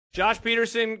Josh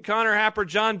Peterson, Connor Happer,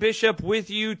 John Bishop with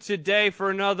you today for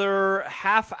another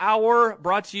half hour,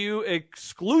 brought to you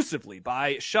exclusively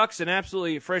by Shucks and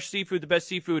Absolutely Fresh Seafood, the best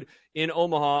seafood in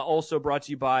Omaha. Also brought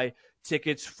to you by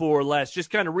Tickets for Less. Just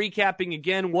kind of recapping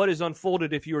again what has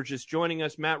unfolded if you are just joining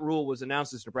us. Matt Rhule was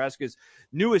announced as Nebraska's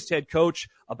newest head coach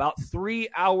about 3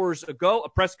 hours ago. A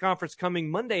press conference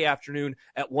coming Monday afternoon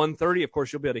at 1:30. Of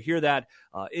course, you'll be able to hear that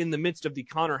in the midst of the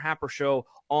Connor Happer Show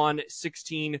on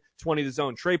 1620 The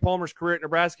Zone. Trey Palmer's career at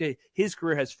Nebraska, his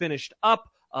career has finished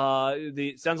up.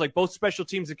 Sounds like both special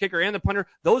teams, the kicker and the punter,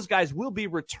 those guys will be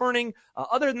returning.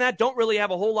 Other than that, don't really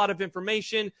have a whole lot of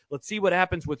information. Let's see what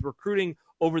happens with recruiting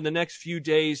over the next few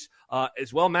days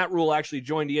as well. Matt Rhule actually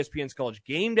joined ESPN's College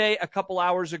Game Day a couple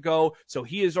hours ago, so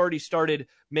he has already started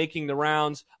making the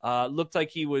rounds. Looked like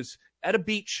he was at a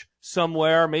beach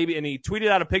somewhere, maybe, and he tweeted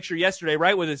out a picture yesterday,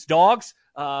 right, with his dogs.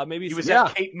 Maybe he was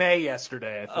at Cape May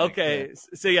yesterday, I think. Okay,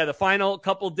 so the final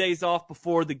couple days off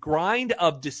before the grind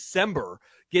of December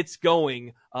gets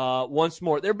going once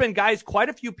more. There have been quite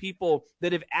a few people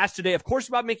that have asked today, of course,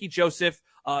 about Mickey Joseph.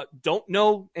 Don't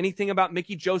know anything about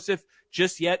Mickey Joseph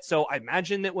just yet, so I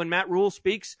imagine that when Matt Rhule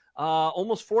speaks,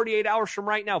 almost 48 hours from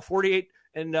right now, 49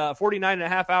 and a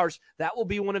half hours, that will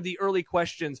be one of the early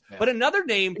questions. Yeah. But another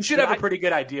name... You should have a pretty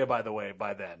good idea, by the way,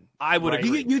 by then. I would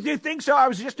agree. You do think so? I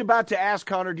was just about to ask,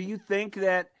 Connor, do you think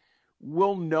that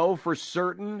we'll know for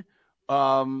certain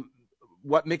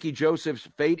what Mickey Joseph's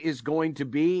fate is going to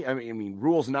be? I mean,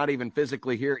 Rhule's not even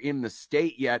physically here in the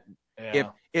state yet. Yeah.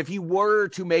 If he were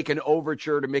to make an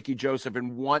overture to Mickey Joseph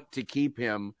and want to keep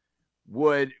him,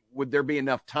 would there be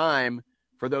enough time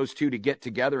for those two to get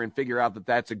together and figure out that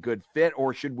that's a good fit?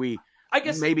 Or should we, I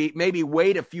guess, maybe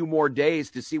wait a few more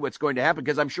days to see what's going to happen?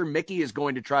 Because I'm sure Mickey is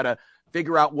going to try to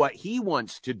figure out what he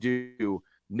wants to do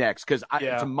next. Because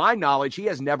to my knowledge, he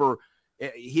has never,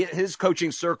 his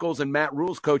coaching circles and Matt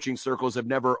Rhule's coaching circles have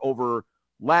never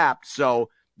overlapped. So,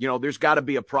 there's got to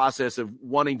be a process of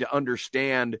wanting to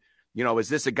understand, is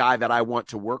this a guy that I want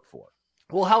to work for?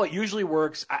 Well, how it usually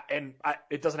works, and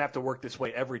it doesn't have to work this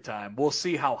way every time. We'll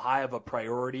see how high of a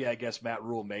priority, I guess, Matt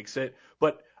Rhule makes it.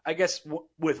 But I guess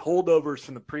with holdovers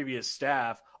from the previous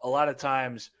staff, a lot of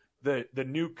times the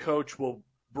new coach will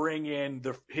bring in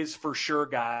his for sure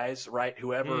guys, right?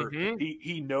 Whoever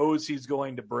he knows he's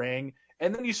going to bring.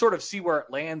 And then you sort of see where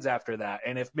it lands after that.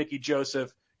 And if Mickey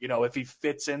Joseph, if he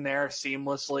fits in there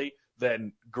seamlessly,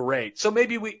 then great. So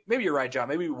maybe you're right, John.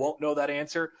 Maybe we won't know that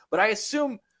answer. But I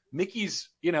assume Mickey's,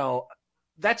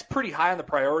 that's pretty high on the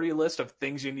priority list of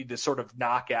things you need to sort of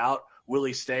knock out. Will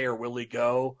he stay or will he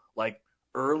go,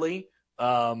 early?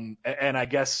 And I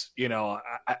guess,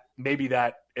 maybe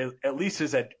that at least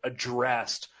is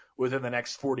addressed within the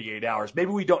next 48 hours.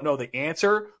 Maybe we don't know the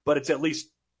answer, but it's at least,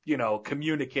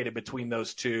 communicated between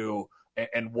those two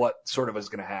and what sort of is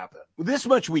going to happen. This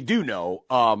much we do know.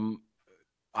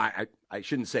 I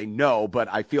shouldn't say no, but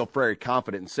I feel very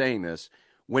confident in saying this.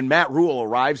 When Matt Rhule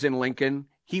arrives in Lincoln,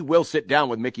 he will sit down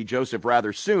with Mickey Joseph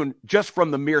rather soon, just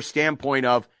from the mere standpoint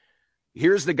of,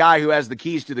 here's the guy who has the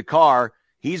keys to the car.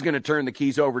 He's going to turn the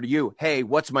keys over to you. Hey,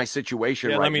 what's my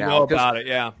situation right now? Let me know about it,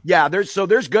 yeah. Yeah,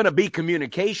 there's going to be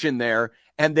communication there,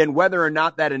 and then whether or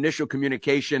not that initial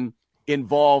communication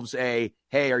involves hey,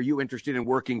 are you interested in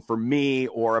working for me,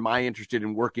 or am I interested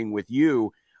in working with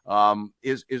you,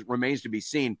 is remains to be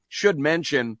seen. Should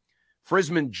mention,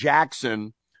 Frisman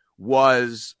Jackson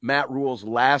was Matt Rhule's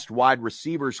last wide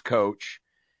receivers coach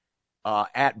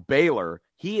at Baylor.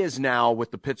 He is now with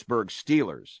the Pittsburgh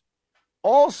Steelers.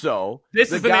 Also,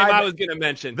 this is the name I was going to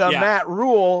mention. Matt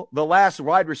Rhule, the last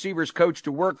wide receivers coach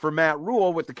to work for Matt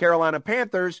Rhule with the Carolina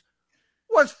Panthers,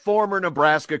 was former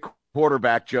Nebraska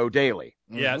quarterback Joe Daly.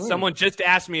 Yeah, someone just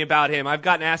asked me about him. I've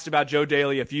gotten asked about Joe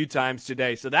Daly a few times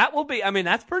today. So that will be,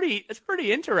 that's pretty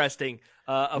interesting.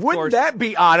 Wouldn't that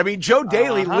be odd? I mean, Joe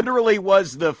Daly literally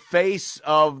was the face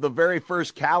of the very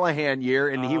first Callahan year,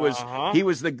 and he was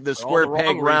the square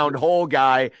peg round hole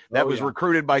guy that was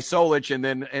recruited by Solich and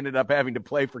then ended up having to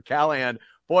play for Callahan.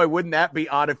 Boy, wouldn't that be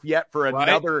odd if yet for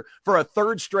a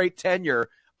third straight tenure,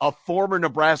 a former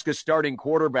Nebraska starting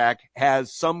quarterback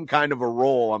has some kind of a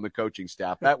role on the coaching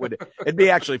staff. It'd be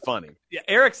actually funny. Yeah,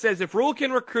 Eric says, if Rhule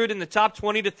can recruit in the top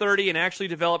 20 to 30 and actually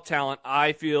develop talent,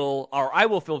 I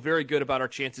will feel very good about our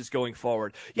chances going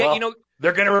forward. Yeah,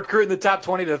 they're going to recruit in the top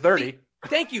 20 to 30.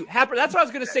 Thank you, Happer. That's what I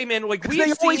was going to say, man.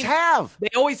 They always have. They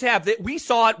always have. We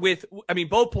saw it with,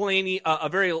 Bo Pelini, a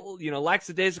very,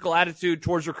 lackadaisical attitude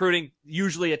towards recruiting,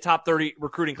 usually a top 30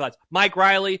 recruiting class. Mike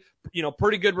Riley,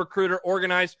 pretty good recruiter,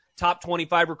 organized, top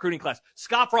 25 recruiting class.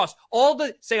 Scott Frost, all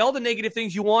the negative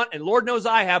things you want, and Lord knows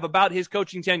I have about his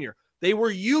coaching tenure. They were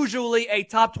usually a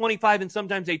top 25 and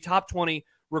sometimes a top 20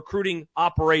 recruiting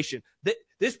operation.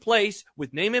 This place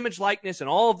with name, image, likeness, and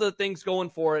all of the things going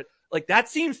for it, like that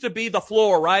seems to be the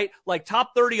floor, right? Like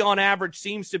top 30 on average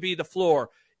seems to be the floor.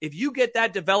 If you get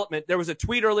that development, there was a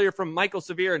tweet earlier from Michael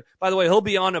Severe, and by the way, he'll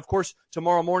be on, of course,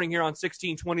 tomorrow morning here on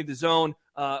 1620 The Zone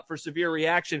for Severe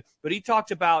Reaction. But he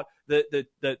talked about the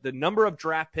number of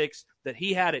draft picks that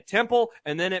he had at Temple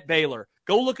and then at Baylor.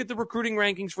 Go look at the recruiting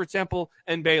rankings for Temple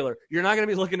and Baylor. You're not going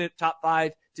to be looking at top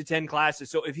 5 to 10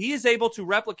 classes. So if he is able to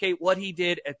replicate what he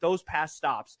did at those past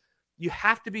stops, you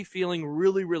have to be feeling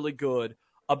really, really good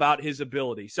about his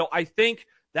ability. So I think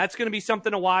that's going to be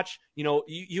something to watch. You know,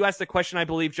 you asked the question, I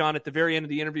believe, John, at the very end of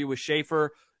the interview with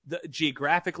Schaefer,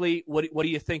 geographically, what do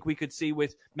you think we could see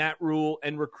with Matt Rhule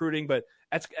and recruiting? But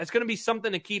that's going to be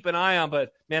something to keep an eye on.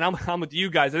 But, man, I'm with you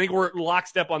guys. I think we're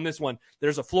lockstep on this one.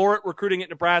 There's a floor at recruiting at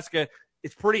Nebraska.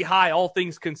 It's pretty high, all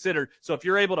things considered. So if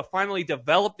you're able to finally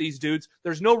develop these dudes,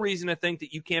 there's no reason to think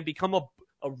that you can't become a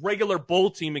regular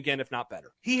bowl team again, if not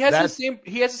better. He has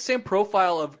the same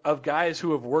profile of guys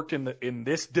who have worked in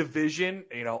this division,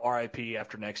 you know, RIP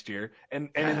after next year, and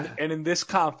in this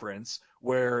conference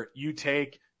where you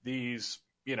take these,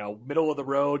 you know, middle of the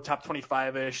road, top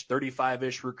 25-ish,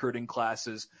 35-ish recruiting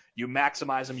classes, you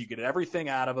maximize them, you get everything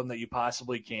out of them that you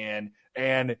possibly can,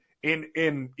 and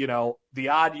in you know, the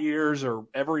odd years or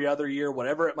every other year,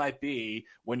 whatever it might be,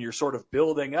 when you're sort of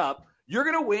building up, you're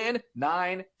going to win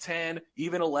 9, 10,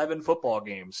 even 11 football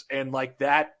games. And like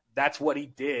that's what he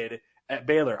did at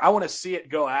Baylor. I want to see it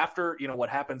go after, you know, what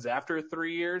happens after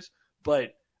 3 years.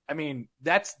 But I mean,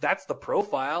 that's the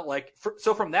profile. Like,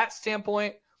 so from that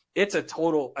standpoint, it's a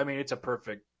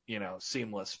perfect, you know,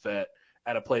 seamless fit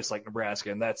at a place like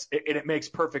Nebraska. And it makes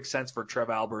perfect sense for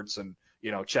Trev Alberts, and,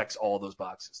 you know, checks all those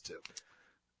boxes too.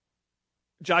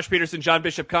 Josh Peterson, John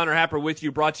Bishop, Connor Happer with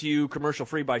you, brought to you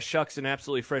commercial-free by Shucks and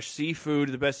Absolutely Fresh Seafood,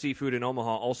 the best seafood in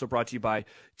Omaha, also brought to you by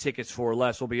Tickets for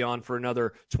Less. We'll be on for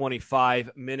another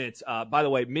 25 minutes. By the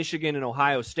way, Michigan and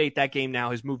Ohio State, that game now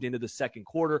has moved into the second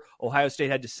quarter. Ohio State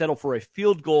had to settle for a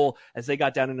field goal as they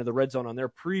got down into the red zone on their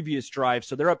previous drive,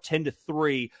 so they're up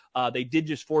 10-3. They did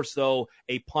just force, though,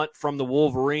 a punt from the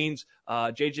Wolverines.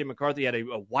 J.J. McCarthy had a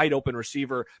wide-open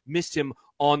receiver, missed him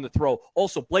on the throw.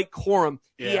 Also, Blake Corum,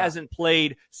 he hasn't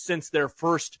played since their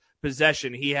first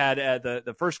possession. He had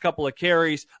the first couple of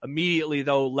carries, immediately,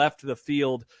 though, left the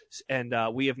field, and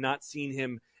we have not seen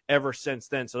him ever since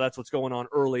then. So that's what's going on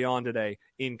early on today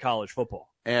in college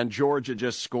football. And Georgia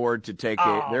just scored to take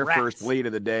their first lead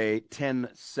of the day,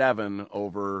 10-7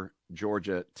 over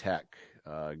Georgia Tech,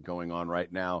 going on right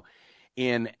now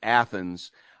in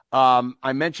Athens.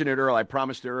 I mentioned it earlier. I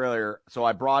promised it earlier. So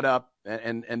I brought up,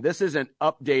 and this isn't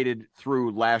updated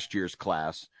through last year's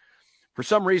class. For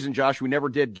some reason, Josh, we never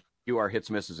did do our hits,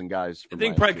 misses, and guys. I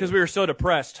think probably because we were so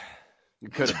depressed.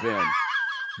 It could have been.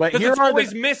 But here are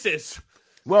always misses.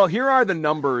 Well, here are the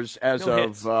numbers as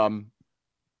of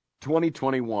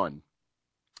 2021.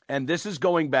 And this is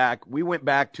going back. We went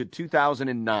back to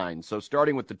 2009. So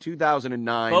starting with the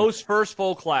 2009. Bo's first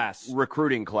full class.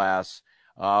 Recruiting class.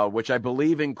 Which I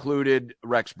believe included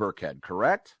Rex Burkhead,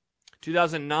 correct?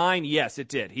 2009, yes, it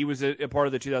did. He was a part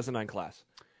of the 2009 class.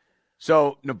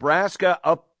 So Nebraska,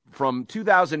 up from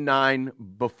 2009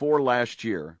 before last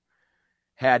year,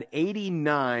 had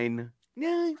 89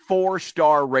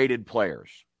 4-star rated players,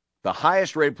 the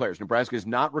highest rated players. Nebraska has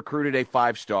not recruited a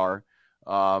 5-star.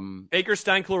 Baker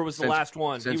Steinkuhler was the last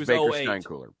one. Since he was Baker 08.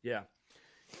 Steinkuhler. Yeah.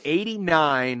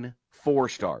 89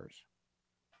 4-stars.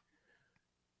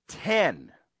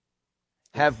 10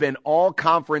 have been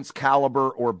all-conference caliber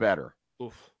or better.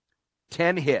 Oof.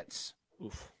 10 hits.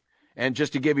 Oof. And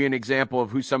just to give you an example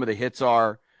of who some of the hits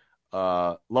are,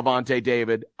 Levante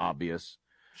David, obvious.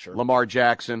 Sure. Lamar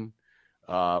Jackson,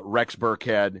 Rex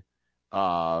Burkhead,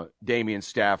 Damian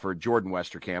Stafford, Jordan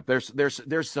Westerkamp.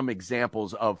 There's some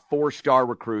examples of 4-star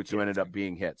recruits who ended up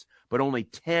being hits, but only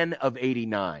 10 of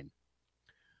 89.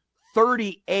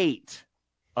 38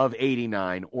 of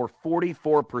 89, or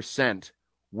 44%,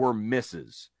 were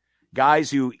misses.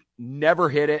 Guys who never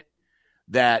hit it,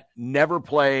 that never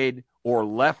played or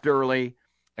left early.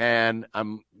 And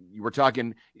we're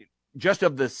talking just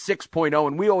of the 6.0,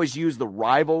 and we always use the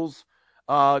Rivals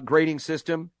grading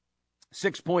system.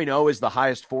 6.0 is the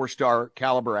highest 4-star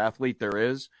caliber athlete there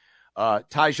is.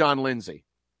 Tyjon Lindsey.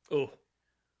 Oh.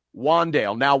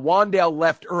 Wandale. Now, Wandale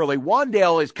left early.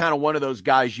 Wandale is kind of one of those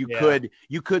guys you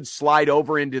could slide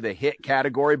over into the hit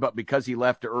category, but because he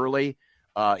left early,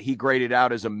 he graded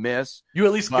out as a miss. You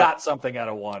at least got something out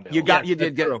of Wandale. You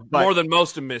did get more than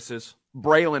most of misses.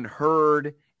 Braylon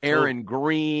Hurd, Aaron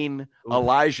Green,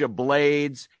 Elijah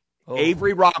Blades.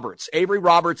 Avery Roberts. Avery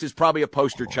Roberts is probably a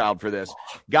poster child for this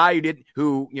guy because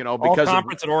all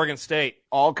conference at Oregon State.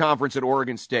 All conference at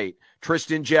Oregon State.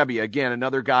 Tristan Gebbia, again,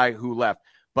 another guy who left.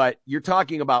 But you're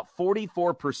talking about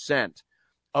 44%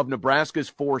 of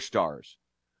Nebraska's 4-stars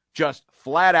just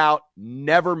flat out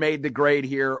never made the grade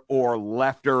here or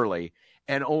left early.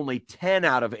 And only 10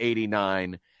 out of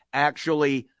 89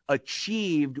 actually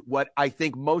achieved what I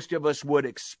think most of us would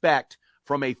expect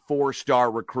from a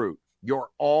 4-star recruit. You're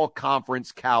all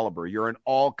conference caliber. You're an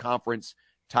all conference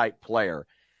type player.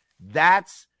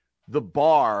 That's the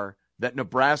bar that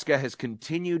Nebraska has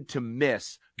continued to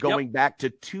miss going back to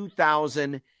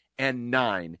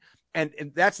 2009.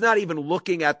 And that's not even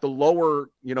looking at the lower,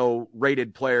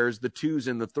 rated players, the 2s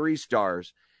and the 3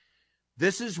 stars.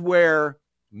 This is where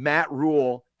Matt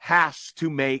Rhule has to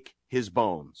make his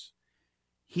bones.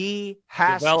 He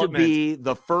has to be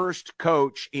the first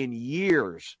coach in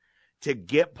years to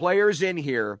get players in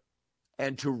here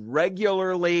and to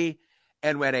regularly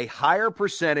and at a higher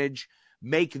percentage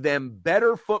make them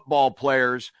better football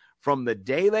players from the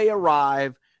day they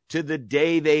arrive to the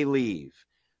day they leave.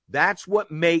 That's what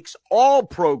makes all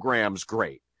programs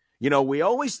great. We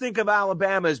always think of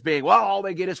Alabama as being, all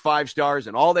they get is 5 stars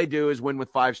and all they do is win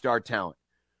with 5-star talent.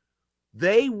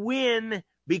 They win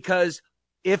because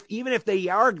even if they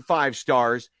are 5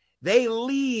 stars, they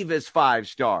leave as 5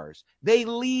 stars. They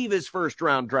leave as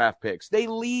first-round draft picks. They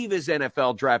leave as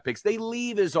NFL draft picks. They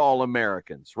leave as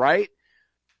All-Americans, right?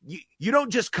 You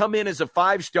don't just come in as a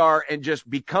 5-star and just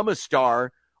become a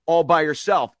star all by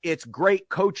yourself. It's great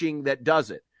coaching that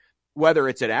does it, whether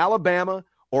it's at Alabama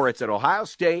or it's at Ohio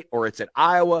State or it's at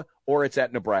Iowa or it's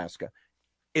at Nebraska.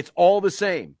 It's all the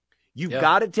same. You've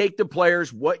got to take the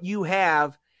players, what you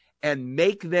have, and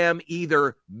make them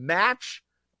either match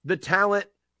the talent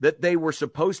that they were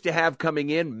supposed to have coming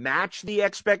in, match the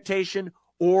expectation,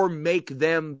 or make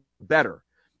them better.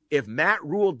 If Matt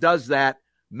Rhule does that,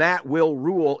 Matt will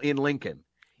rule in Lincoln.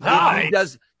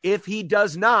 Nice. If he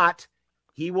does not,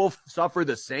 he will suffer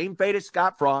the same fate as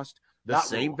Scott Frost, the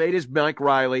same fate as Mike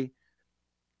Riley,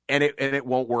 and it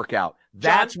won't work out.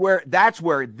 That's where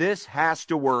this has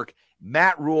to work.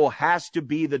 Matt Rhule has to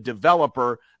be the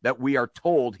developer that we are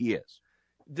told he is.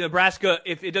 Nebraska,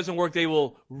 if it doesn't work, they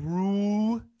will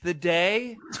rue the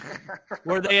day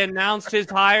where they announced his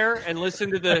hire and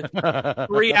listen to the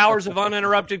 3 hours of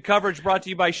uninterrupted coverage brought to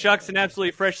you by Shucks and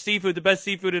Absolutely Fresh Seafood, the best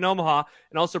seafood in Omaha,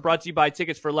 and also brought to you by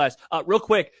Tickets for Less. Real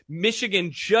quick,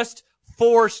 Michigan just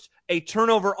forced a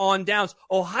turnover on downs.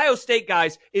 Ohio State,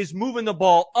 guys, is moving the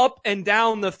ball up and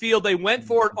down the field. They went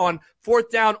for it on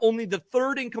 4th down, only the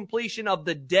 3rd incompletion of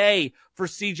the day for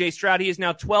C.J. Stroud. He is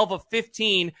now 12 of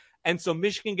 15. And so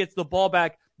Michigan gets the ball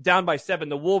back down by 7.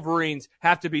 The Wolverines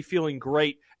have to be feeling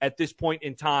great at this point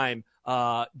in time,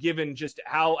 given just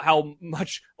how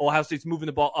much Ohio State's moving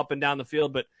the ball up and down the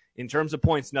field. But in terms of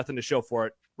points, nothing to show for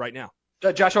it right now.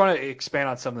 Josh, I want to expand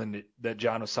on something that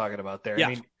John was talking about there. Yeah.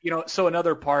 I mean, so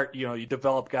another part, you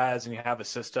develop guys and you have a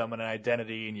system and an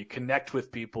identity and you connect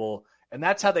with people. And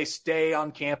that's how they stay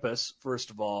on campus, first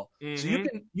of all. Mm-hmm.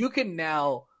 So you can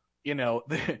now –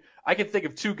 I can think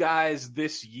of 2 guys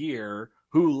this year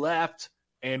who left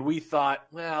and we thought,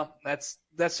 well, that's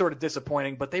sort of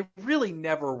disappointing, but they really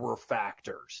never were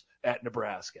factors at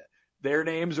Nebraska. Their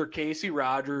names are Casey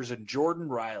Rogers and Jordan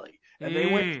Riley. And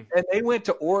they went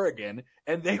to Oregon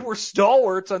and they were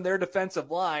stalwarts on their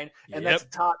defensive line. And that's a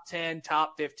top 10,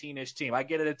 top 15-ish team. I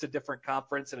get it. It's a different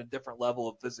conference and a different level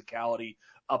of physicality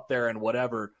up there and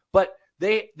whatever, but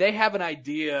they have an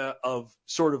idea of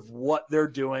sort of what they're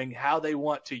doing, how they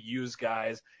want to use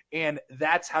guys, and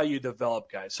that's how you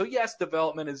develop guys. So yes,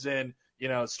 development is in,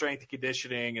 strength and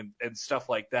conditioning and stuff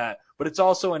like that, but it's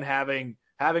also in having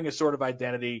a sort of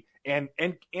identity and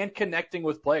connecting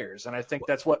with players. And I think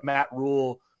that's what Matt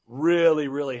Rhule really,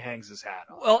 really hangs his hat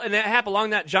on. Well, and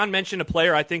along that, John mentioned a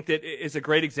player I think that is a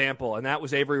great example, and that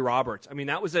was Avery Roberts. I mean,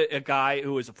 that was a guy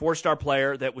who was a 4-star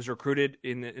player that was recruited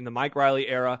in the Mike Riley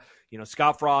era.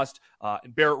 Scott Frost,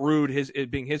 Barrett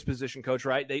Ruud, being his position coach,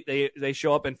 right? They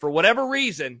show up, and for whatever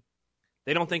reason,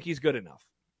 they don't think he's good enough.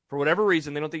 For whatever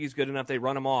reason, they don't think he's good enough. They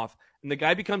run him off, and the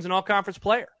guy becomes an all-conference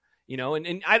player.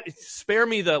 And spare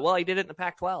me he did it in the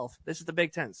Pac-12. This is the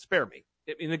Big Ten. Spare me.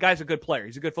 I mean, the guy's a good player.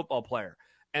 He's a good football player.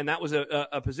 And that was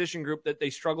a position group that they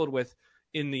struggled with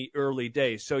in the early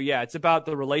days. So, yeah, it's about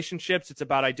the relationships. It's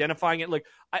about identifying it. Like,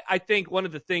 I think one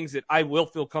of the things that I will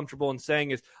feel comfortable in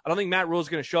saying is I don't think Matt Rhule is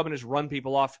going to show up and just run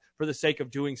people off for the sake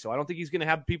of doing so. I don't think he's going to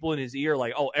have people in his ear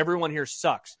like, oh, everyone here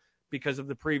sucks because of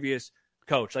the previous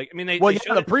coach. Like, I mean,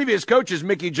 the previous coach is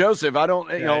Mickey Joseph. I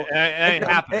don't, it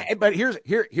happened. But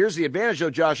here's the advantage, though,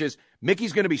 Josh, is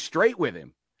Mickey's going to be straight with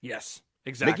him. Yes.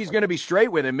 Exactly. Mickey's going to be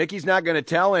straight with him. Mickey's not going to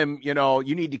tell him, you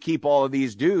need to keep all of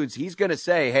these dudes. He's going to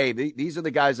say, hey, these are the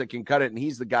guys that can cut it, and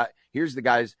here's the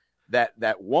guys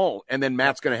that won't. And then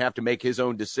Matt's going to have to make his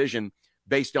own decision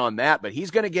based on that. But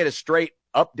he's going to get a straight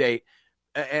update.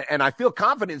 And I feel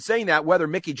confident in saying that, whether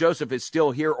Mickey Joseph is still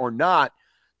here or not,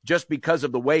 just because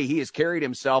of the way he has carried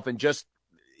himself and just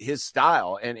his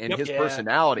style and his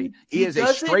personality. He is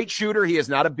a straight shooter. He is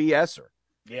not a BSer.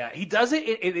 Yeah, he does it.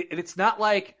 It's not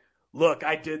like, look,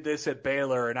 I did this at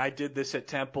Baylor and I did this at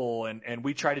Temple and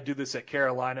we tried to do this at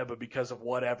Carolina, but because of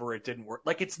whatever, it didn't work.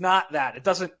 Like, it's not that. It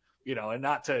doesn't, and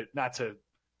not to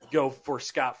go for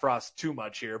Scott Frost too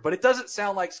much here, but it doesn't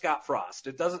sound like Scott Frost.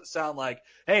 It doesn't sound like,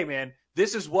 hey, man,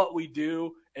 this is what we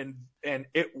do and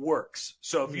it works.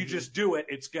 So if you just do it,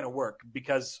 it's going to work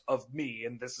because of me,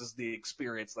 and this is the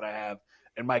experience that I have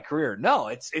in my career. No,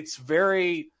 it's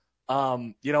very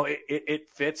it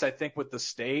fits, I think, with the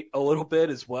state a little bit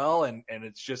as well, and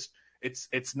it's just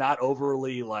it's not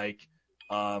overly like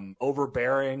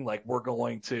overbearing, like we're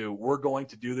going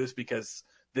to do this because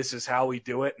this is how we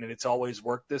do it and it's always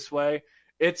worked this way.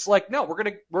 It's like, no,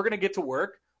 we're gonna get to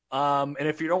work, and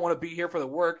if you don't want to be here for the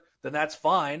work, then that's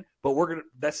fine, but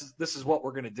this is what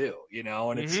we're gonna do,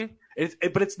 and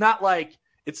but it's not like,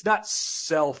 it's not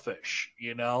selfish,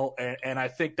 and I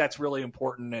think that's really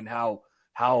important in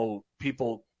how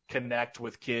people connect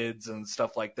with kids and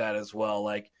stuff like that as well.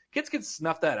 Like, kids can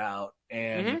snuff that out.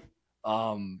 And,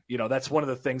 that's one of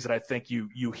the things that I think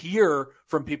you hear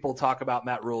from people talk about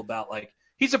Matt Rhule about, like,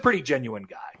 he's a pretty genuine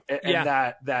guy. And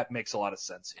that makes a lot of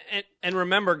sense. And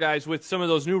remember, guys, with some of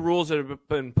those new rules that have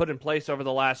been put in place over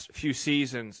the last few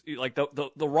seasons, like the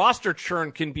roster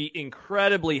churn can be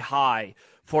incredibly high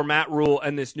for Matt Rhule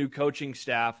and this new coaching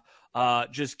staff.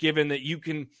 Just given that you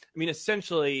can,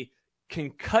 essentially can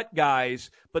cut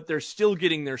guys, but they're still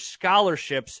getting their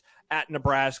scholarships at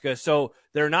Nebraska. So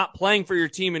they're not playing for your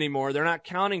team anymore. They're not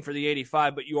counting for the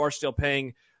 85, but you are still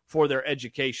paying for their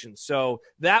education. So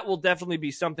that will definitely be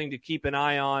something to keep an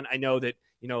eye on. I know that,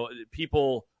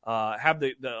 people have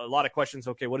a lot of questions.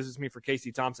 Okay, what does this mean for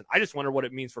Casey Thompson? I just wonder what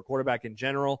it means for quarterback in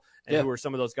general, and who are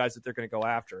some of those guys that they're going to go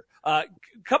after. A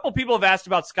couple people have asked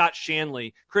about Scott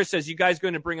Shanley. Chris says, you guys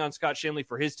going to bring on Scott Shanley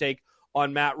for his take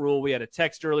on Matt Rhule? We had a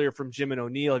text earlier from Jim and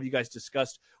O'Neill. Have you guys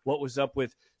discussed what was up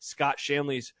with Scott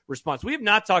Shanley's response? We have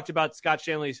not talked about Scott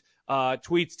Shanley's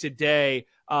tweets today.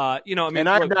 And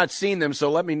I've not seen them, so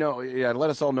let me know. Yeah, let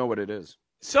us all know what it is.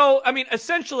 So,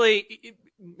 essentially,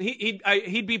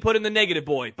 he'd be put in the negative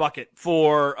boy bucket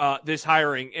for this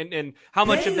hiring, and how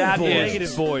much of that is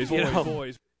negative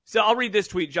boys. So I'll read this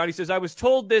tweet. Johnny says, I was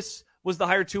told this was the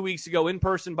hire 2 weeks ago in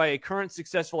person by a current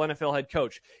successful NFL head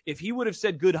coach. If he would have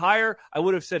said good hire, I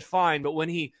would have said fine. But when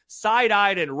he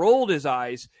side-eyed and rolled his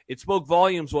eyes, it spoke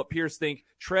volumes what peers think.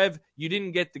 Trev, you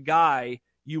didn't get the guy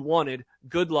you wanted.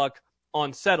 Good luck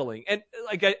on settling. And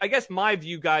I guess my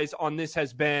view, guys, on this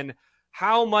has been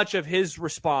how much of his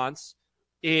response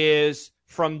is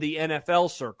from the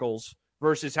NFL circles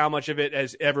versus how much of it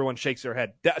as everyone shakes their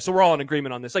head. So we're all in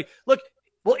agreement on this. Like, look,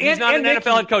 he's not an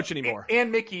NFL head coach anymore.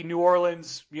 And Mickey, New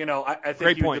Orleans, I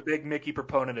think you're the big Mickey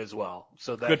proponent as well.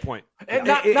 So good point. And,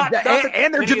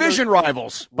 and they're division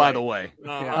rivals, by right. the way.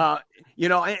 Uh-huh.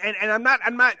 And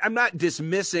I'm not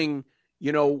dismissing,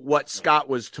 what Scott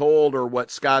was told or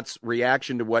what Scott's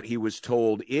reaction to what he was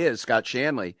told is, Scott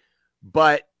Shanley,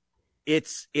 but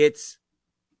it's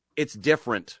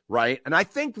different, right? And I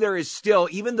think there is still,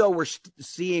 even though we're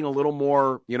seeing a little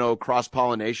more,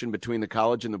 cross-pollination between the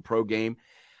college and the pro game,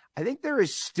 I think there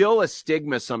is still a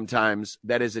stigma sometimes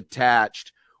that is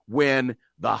attached when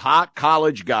the hot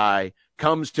college guy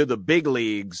comes to the big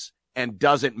leagues and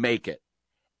doesn't make it.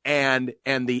 And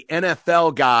the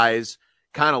NFL guys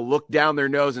kind of look down their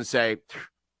nose and say,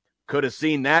 could have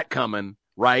seen that coming,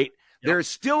 right? Yep. There's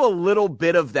still a little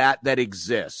bit of that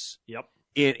exists. Yep.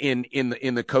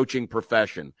 In the coaching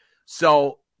profession.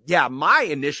 So, yeah, my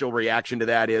initial reaction to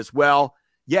that is, well,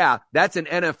 yeah, that's an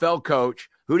NFL coach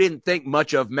who didn't think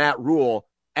much of Matt Rhule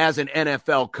as an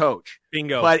NFL coach.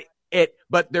 Bingo.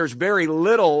 But there's very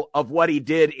little of what he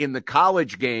did in the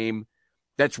college game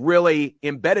that's really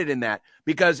embedded in that.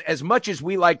 Because as much as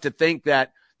we like to think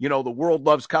that, the world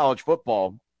loves college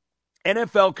football,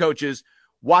 NFL coaches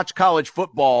watch college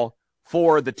football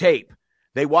for the tape.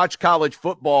 They watch college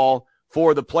football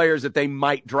for the players that they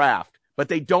might draft, but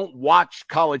they don't watch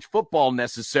college football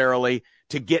necessarily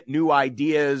to get new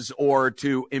ideas or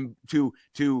to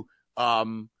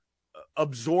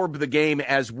absorb the game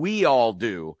as we all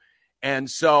do. And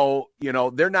so,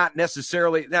 they're not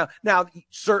necessarily now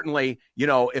certainly,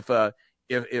 if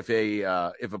if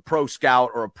a pro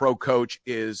scout or a pro coach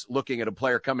is looking at a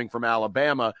player coming from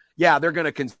Alabama, yeah, they're going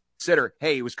to consider,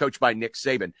 hey, he was coached by Nick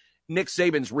Saban. Nick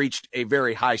Saban's reached a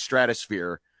very high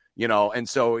stratosphere, and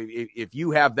so if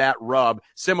you have that rub,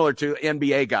 similar to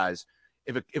NBA guys,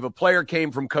 if a player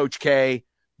came from Coach K,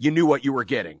 you knew what you were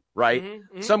getting, right?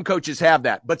 Mm-hmm. Some coaches have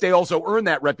that, but they also earn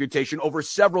that reputation over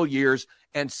several years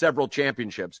and several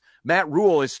championships. Matt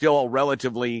Rhule is still a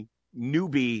relatively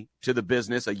newbie to the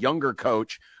business, a younger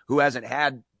coach who hasn't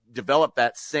developed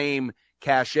that same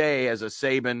cachet as a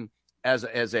Saban, as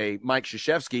a Mike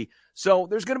Krzyzewski. So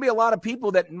there's going to be a lot of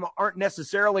people that aren't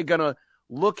necessarily going to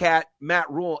look at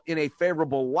Matt Rhule in a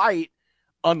favorable light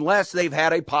unless they've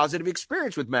had a positive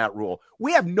experience with Matt Rhule.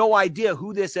 We have no idea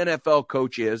who this NFL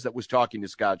coach is that was talking to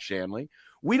Scott Shanley.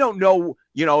 We don't know,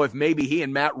 if maybe he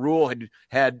and Matt Rhule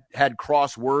had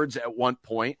cross words at one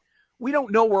point. We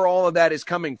don't know where all of that is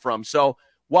coming from. So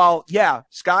while, yeah,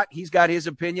 Scott, he's got his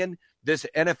opinion, this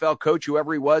NFL coach,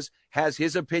 whoever he was, has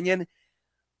his opinion,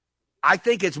 I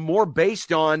think it's more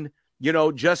based on,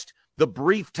 just the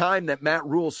brief time that Matt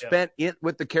Rhule spent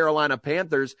with the Carolina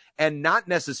Panthers, and not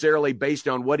necessarily based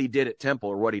on what he did at Temple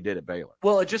or what he did at Baylor.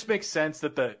 Well, it just makes sense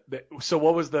that so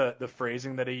what was the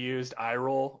phrasing that he used? Eye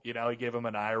roll, he gave him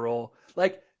an eye roll.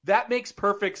 Like, that makes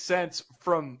perfect sense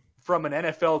from an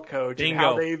NFL coach. Bingo. And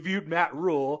how they viewed Matt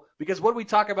Rhule, because what we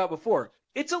talked about before,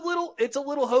 it's a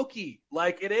little hokey,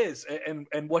 like it is. And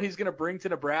what he's going to bring to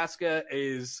Nebraska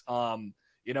is,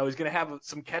 he's going to have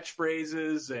some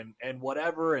catchphrases and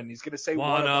whatever, and he's going to say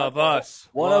one of us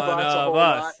a whole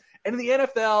lot. And in the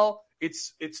NFL,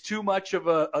 it's too much of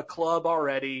a club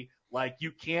already. Like,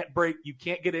 you can't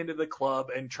get into the club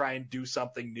and try and do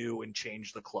something new and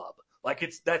change the club.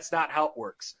 Like, that's not how it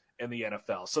works in the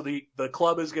NFL. So the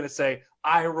club is going to say,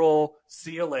 eye roll,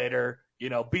 see you later.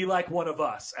 Be like one of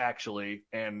us, actually,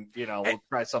 and, we'll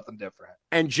try something different.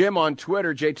 And Jim on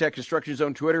Twitter, JTech Construction's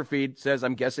own Twitter feed, says,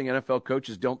 I'm guessing NFL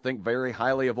coaches don't think very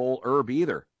highly of old Herb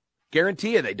either.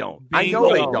 Guarantee you they don't. I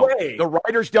know they don't. The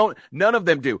writers don't. None of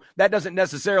them do. That doesn't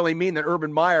necessarily mean that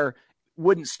Urban Meyer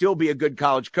wouldn't still be a good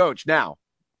college coach. Now,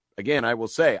 again, I will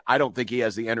say, I don't think he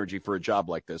has the energy for a job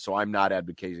like this, so I'm not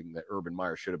advocating that Urban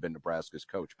Meyer should have been Nebraska's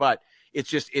coach. But it's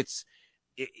just it's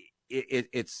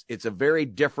a very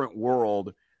different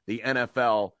world, the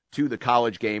NFL to the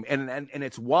college game, and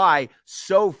it's why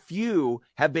so few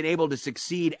have been able to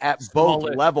succeed at both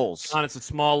levels. John, it's a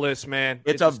small list, man.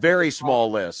 It's a very small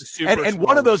list, and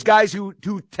one of those guys who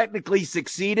technically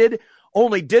succeeded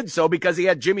only did so because he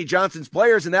had Jimmy Johnson's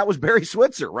players, and that was Barry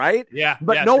Switzer, right? Yeah.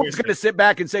 But no one's going to sit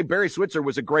back and say Barry Switzer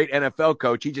was a great NFL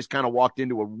coach. He just kind of walked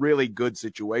into a really good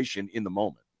situation in the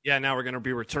moment. Yeah, now we're going to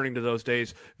be returning to those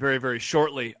days very, very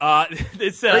shortly.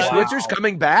 Switzer's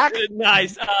coming back.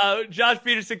 Nice. Josh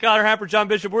Peterson, Connor Happer, John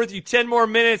Bishop, we're with you 10 more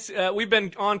minutes. We've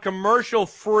been on commercial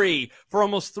free for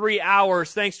almost 3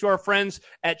 hours, thanks to our friends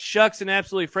at Shucks and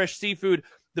Absolutely Fresh Seafood,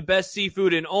 the best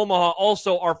seafood in Omaha.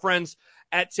 Also, our friends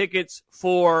at Tickets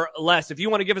for Less. If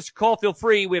you want to give us a call, feel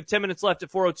free. We have 10 minutes left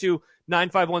at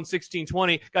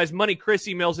 402-951-1620. Guys, Money Chris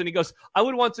emails and he goes, I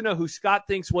would want to know who Scott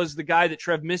thinks was the guy that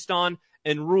Trev missed on,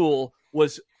 and Rhule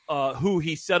was who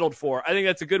he settled for. I think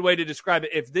that's a good way to describe it.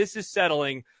 If this is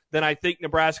settling, then I think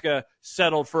Nebraska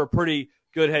settled for a pretty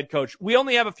good head coach. We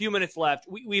only have a few minutes left.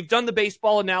 We've done the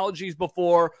baseball analogies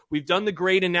before. We've done the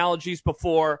grade analogies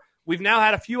before. We've now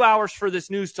had a few hours for this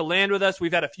news to land with us.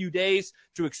 We've had a few days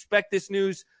to expect this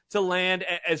news to land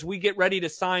as we get ready to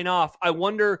sign off. I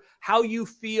wonder how you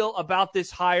feel about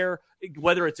this hire,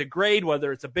 whether it's a grade,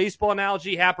 whether it's a baseball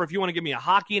analogy. Happer, if you want to give me a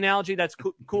hockey analogy, that's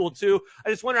cool too. I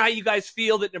just wonder how you guys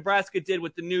feel that Nebraska did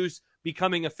with the news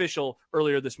becoming official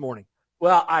earlier this morning.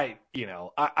 Well, I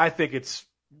think it's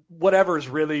whatever is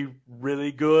really,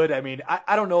 really good. I mean,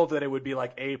 I don't know that it would be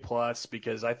like A+,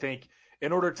 because I think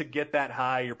in order to get that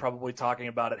high, you're probably talking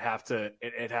about it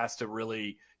has to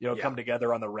really, come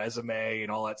together on the resume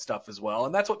and all that stuff as well.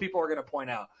 And that's what people are going to point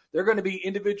out. There are going to be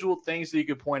individual things that you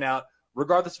could point out,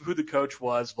 regardless of who the coach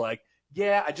was. Like,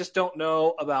 yeah, I just don't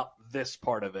know about this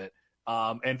part of it.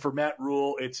 And for Matt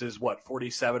Rhule, it's his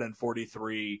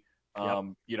 47-43,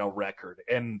 record.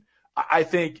 And I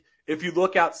think if you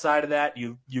look outside of that,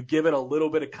 you give it a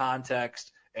little bit of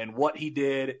context and what he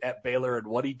did at Baylor and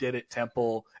what he did at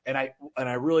Temple. And I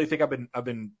really think I've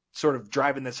been sort of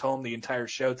driving this home the entire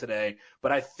show today, but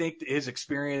I think his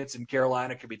experience in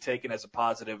Carolina can be taken as a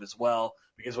positive as well,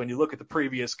 because when you look at the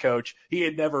previous coach, he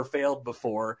had never failed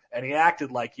before, and he acted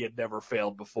like he had never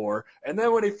failed before. And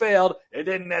then when he failed, it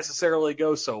didn't necessarily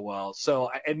go so well.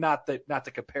 So, and not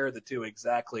to compare the two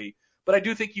exactly, but I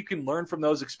do think you can learn from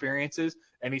those experiences.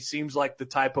 And he seems like the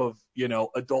type of,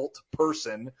 adult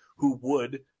person who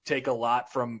would take a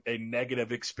lot from a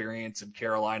negative experience in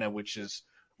Carolina, which is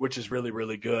really,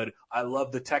 really good. I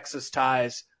love the Texas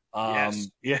ties. Yes.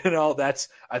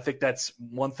 I think that's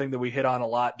one thing that we hit on a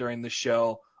lot during the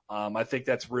show. I think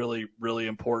that's really, really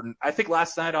important. I think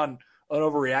last night on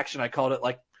Overreaction, I called it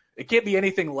like, it can't be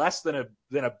anything less than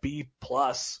a B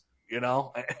plus, and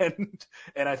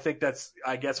I think that's,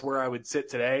 I guess, where I would sit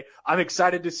today. I'm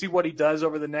excited to see what he does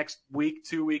over the next week,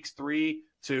 2 weeks, 3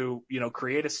 to,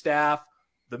 create a staff.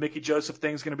 The Mickey Joseph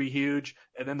thing is going to be huge.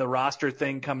 And then the roster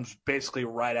thing comes basically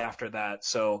right after that.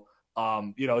 So,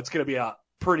 it's going to be a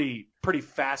pretty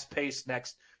fast paced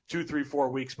next 2, 3, 4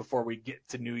 weeks before we get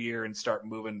to New Year and start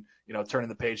moving, turning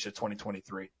the page to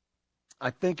 2023. I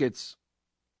think it's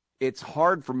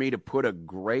hard for me to put a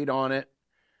grade on it,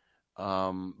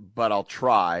 but I'll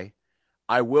try.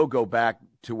 I will go back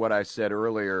to what I said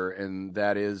earlier, and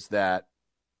that is that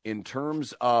in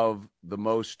terms of the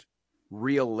most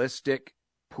realistic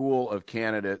pool of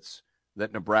candidates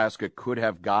that Nebraska could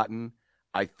have gotten,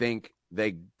 I think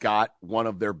they got one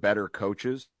of their better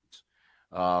coaches.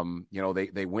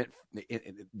 They went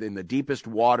in the deepest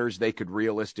waters they could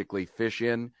realistically fish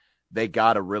in. They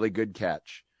got a really good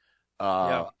catch.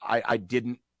 Yeah.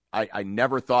 I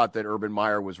never thought that Urban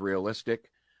Meyer was realistic,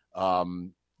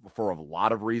 for a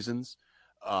lot of reasons.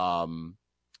 Luke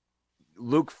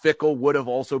Fickell would have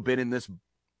also been in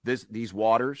these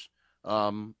waters,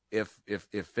 if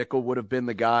Fickell would have been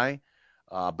the guy,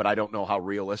 but I don't know how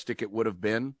realistic it would have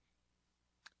been.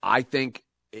 I think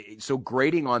so.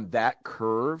 Grading on that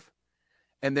curve,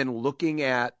 and then looking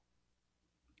at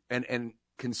and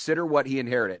consider what he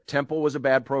inherited. Temple was a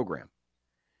bad program,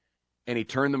 and he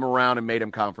turned them around and made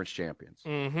them conference champions.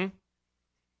 Mm-hmm.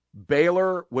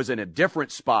 Baylor was in a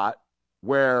different spot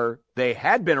where they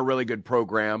had been a really good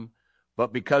program,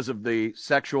 but because of the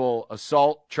sexual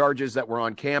assault charges that were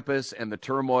on campus and the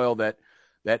turmoil that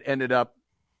ended up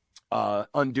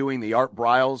undoing the Art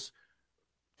Briles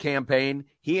campaign,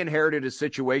 he inherited a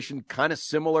situation kind of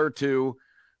similar to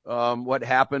what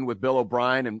happened with Bill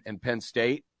O'Brien and Penn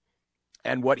State,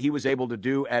 and what he was able to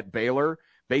do at Baylor,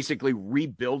 basically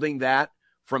rebuilding that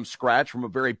from scratch from a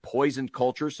very poisoned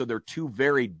culture. So they're two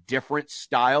very different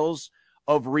styles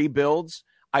of rebuilds.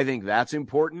 I think that's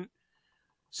important.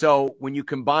 So when you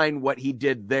combine what he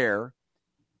did there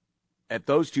at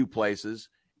those two places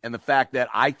and the fact that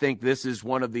I think this is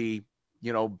one of the,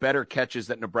 better catches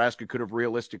that Nebraska could have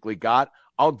realistically got,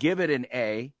 I'll give it an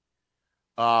A.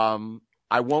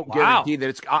 I won't guarantee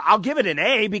that I'll give it an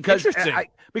A because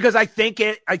I think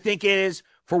it is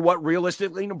for what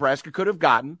realistically Nebraska could have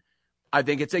gotten. I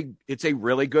think it's a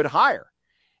really good hire.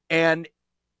 And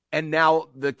now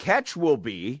the catch will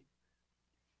be,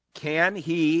 can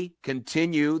he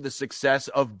continue the success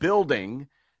of building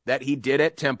that he did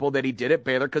at Temple, that he did at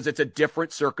Baylor? Because it's a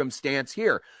different circumstance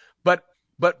here. But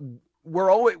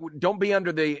don't be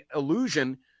under the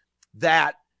illusion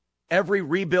that every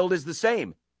rebuild is the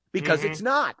same, because it's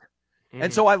not. Mm-hmm.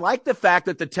 And so I like the fact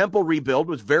that the Temple rebuild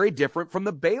was very different from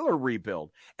the Baylor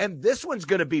rebuild. And this one's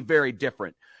going to be very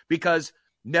different because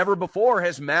never before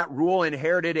has Matt Rhule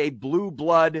inherited a blue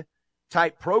blood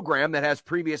type program that has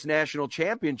previous national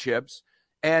championships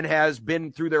and has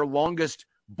been through their longest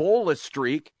bowlless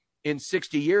streak in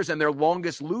 60 years and their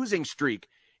longest losing streak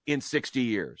in 60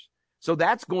 years. So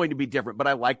that's going to be different. But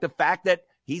I like the fact that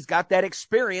he's got that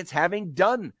experience having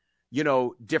done,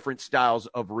 different styles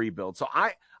of rebuild. So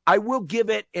I will give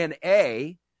it an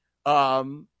A,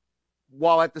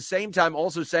 while at the same time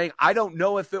also saying I don't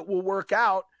know if it will work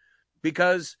out,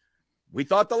 because we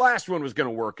thought the last one was going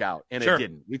to work out, and It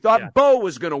didn't. We thought Bo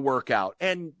was going to work out,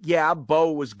 and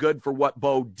Bo was good for what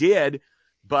Bo did,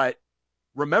 but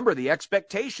remember the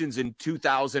expectations in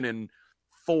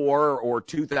 2004 or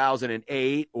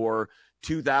 2008 or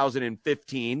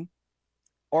 2015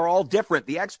 are all different.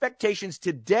 The expectations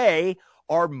today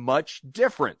are much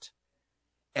different.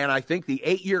 And I think the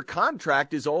 8-year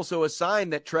contract is also a sign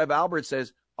that Trev Albert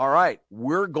says, all right,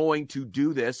 we're going to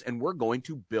do this and we're going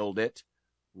to build it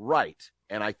right.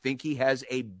 And I think he has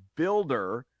a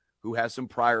builder who has some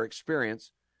prior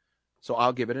experience. So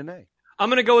I'll give it an A. I'm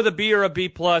going to go with a B or a B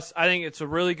plus. I think it's a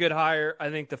really good hire. I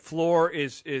think the floor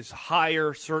is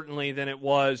higher certainly than it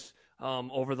was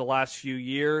over the last few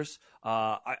years.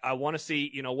 I want to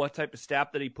see, what type of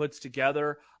staff that he puts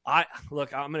together. I'm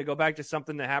going to go back to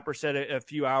something that Happer said a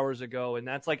few hours ago, and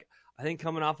that's like, I think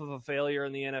coming off of a failure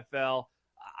in the NFL,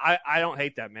 I don't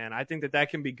hate that, man. I think that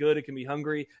can be good. It can be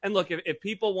hungry. And look, if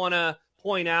people want to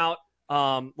point out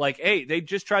Hey, they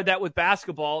just tried that with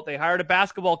basketball. They hired a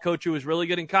basketball coach who was really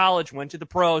good in college, went to the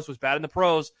pros, was bad in the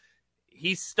pros.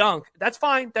 He stunk. That's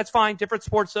fine. Different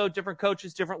sports, though, different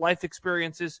coaches, different life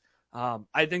experiences.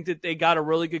 I think that they got a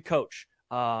really good coach.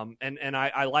 And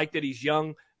I like that he's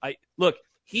young. Look,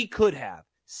 he could have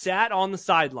sat on the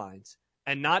sidelines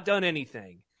and not done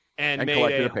anything and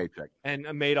collected a paycheck and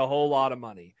made a whole lot of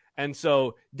money. And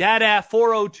so Dada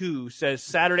 402 says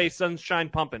Saturday sunshine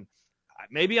pumping.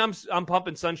 Maybe I'm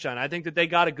pumping sunshine. I think that they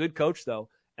got a good coach, though,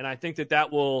 and I think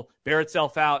that will bear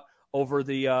itself out over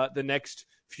the next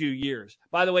few years.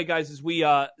 By the way, guys, as we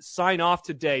sign off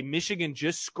today, Michigan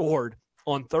just scored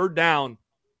on third down,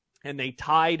 and they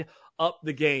tied up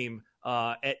the game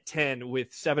at 10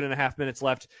 with 7.5 minutes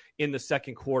left in the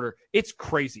second quarter. It's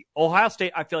crazy. Ohio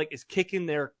State, I feel like, is kicking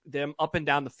them up and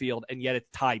down the field, and yet it's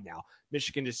tied now.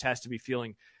 Michigan just has to be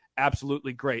feeling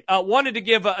absolutely great. Wanted to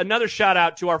give another shout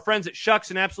out to our friends at Shucks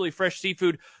and Absolutely Fresh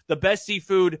Seafood, the best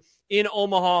seafood in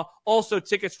Omaha. Also,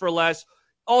 tickets for less.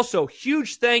 Also,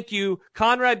 huge thank you.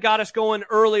 Conrad got us going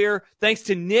earlier. Thanks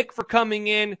to Nick for coming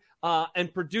in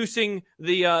and producing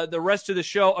the rest of the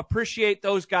show. Appreciate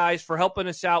those guys for helping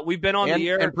us out. We've been on the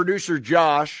air. And producer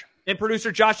Josh. And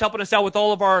producer Josh helping us out with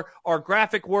all of our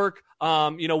graphic work.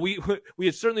 We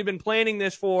have certainly been planning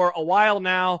this for a while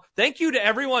now. Thank you to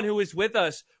everyone who is with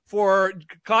us. For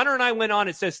Connor and I went on,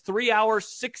 it says 3 hours,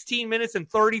 16 minutes, and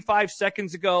 35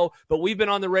 seconds ago, but we've been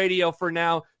on the radio for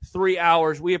now 3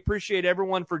 hours. We appreciate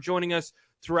everyone for joining us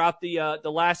throughout the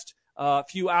last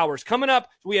few hours. Coming up,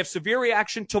 we have Severe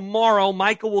Reaction tomorrow.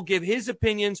 Michael will give his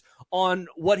opinions on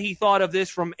what he thought of this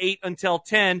from 8 until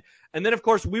 10. And then, of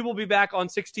course, we will be back on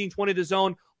 1620 The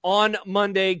Zone on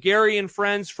Monday. Gary and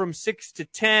friends from 6 to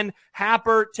 10.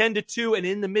 Happer, 10 to 2. And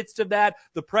in the midst of that,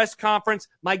 the press conference.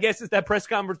 My guess is that press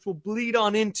conference will bleed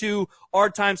on into our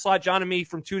time slot, John and me,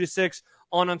 from 2 to 6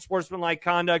 on Unsportsmanlike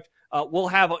Conduct. We'll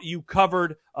have you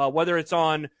covered, whether it's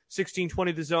on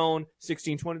 1620 The Zone,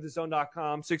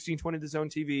 1620thezone.com, 1620 The Zone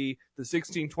TV, the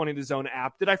 1620 The Zone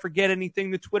app. Did I forget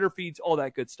anything? The Twitter feeds, all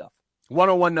that good stuff.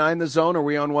 1019 The Zone. Are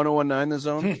we on 1019 The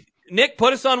Zone? Nick,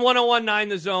 put us on 1019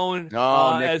 The Zone Nick,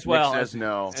 as well. Nick says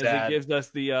no. As it gives us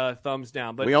the thumbs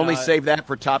down. But we only save that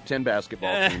for top 10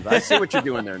 basketball teams. I see what you're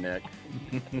doing there, Nick.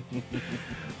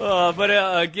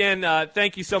 Again,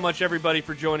 thank you so much, everybody,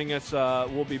 for joining us.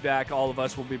 We'll be back. All of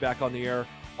us will be back on the air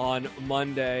on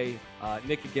Monday.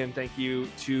 Nick, again, thank you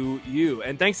to you.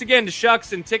 And thanks again to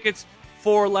Shucks and Tickets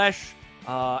for Less.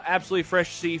 Absolutely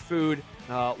Fresh Seafood.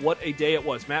 What a day it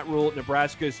was. Matt Rhule,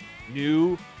 Nebraska's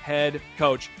new head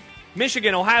coach.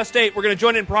 Michigan, Ohio State, we're going to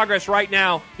join in progress right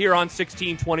now here on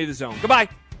 1620 The Zone. Goodbye.